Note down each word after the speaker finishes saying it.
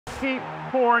keep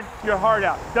pouring your heart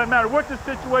out. Doesn't matter what the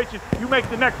situation, you make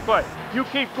the next play. You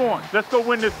keep going. Let's go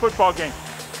win this football game.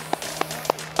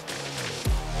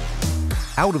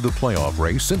 Out of the playoff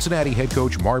race, Cincinnati head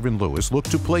coach Marvin Lewis looked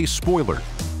to play spoiler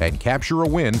and capture a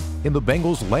win in the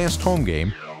Bengals' last home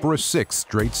game for a 6th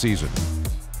straight season.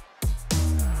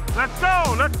 Let's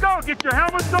go, let's go. Get your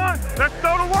helmets on. Let's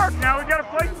go to work now. We got to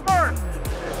play first.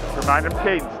 Remind him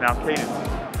Cadence now,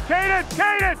 Cadence.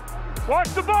 Cadence! Watch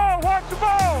the ball, watch the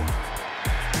ball.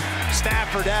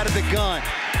 Stafford out of the gun.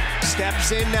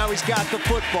 Steps in, now he's got the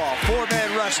football.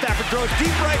 4-man rush, Stafford throws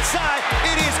deep right side.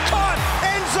 It is caught,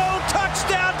 end zone,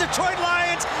 touchdown, Detroit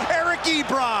Lions, Eric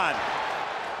Ebron.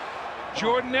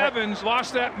 Jordan Evans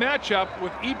lost that matchup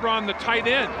with Ebron, the tight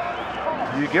end.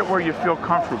 You get where you feel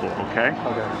comfortable, okay?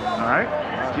 Okay. All right?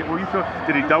 Get where you feel.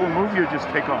 Did he double move you or just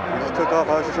take off? I just took off.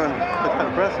 I was just trying to look kind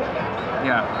of aggressive.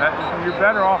 Yeah, you're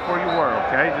better off where you were,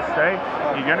 okay? Just stay.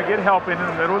 You're going to get help in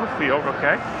the middle of the field,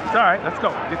 okay? It's all right. Let's go.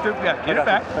 Get it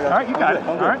back. All right, you got it.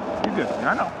 All right, you're good.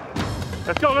 I know.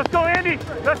 Let's go, Andy.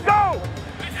 Let's go.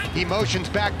 He motions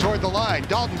back toward the line.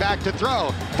 Dalton back to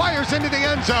throw. Fires into the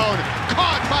end zone.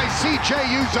 Caught by C.J.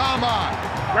 Uzomah.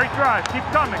 Great drive. Keep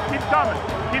coming. Keep coming.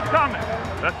 Keep coming.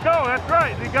 Let's go. That's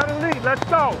right. You got to lead. Let's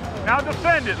go. Now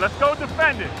defend it. Let's go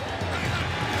defend it.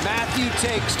 Matthew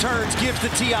takes, turns, gives the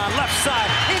tee on left side,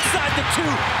 inside the 2,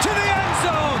 to the end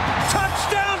zone.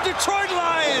 Touchdown, Detroit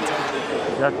Lions.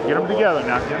 Get them together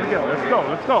now. Get them together. Let's go.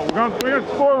 Let's go. We're gonna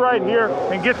score right here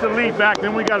and get the lead back.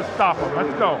 Then we got to stop them.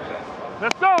 Let's go.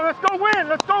 Let's go. Let's go win.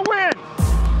 Let's go win.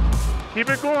 Keep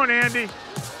it going, Andy.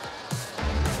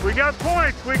 We got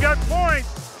points. We got points.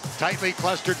 Tightly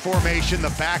clustered formation,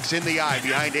 the back's in the eye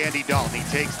behind Andy Dalton. He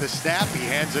takes the snap, he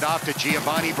hands it off to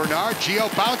Giovanni Bernard. Gio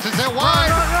bounces it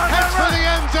wide, heads for the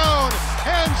end zone,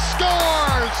 and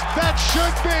scores! That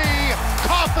should be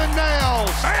coffin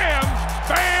nails! Bam,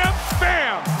 bam,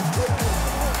 bam!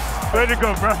 Way to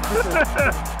go, bro.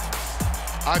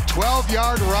 A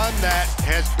 12-yard run that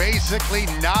has basically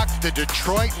knocked the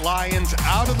Detroit Lions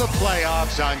out of the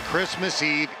playoffs on Christmas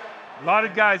Eve. A lot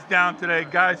of guys down today,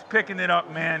 guys picking it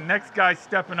up, man. Next guy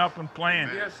stepping up and playing.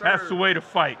 Yes, sir. That's the way to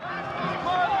fight.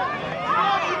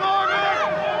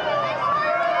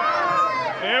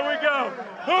 Here we go.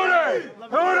 Who they?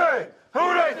 Who they?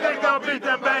 Who they think they'll beat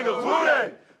them Bengals? Who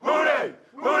they? Who they?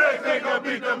 Who they think they'll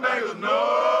beat them Bengals?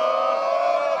 No!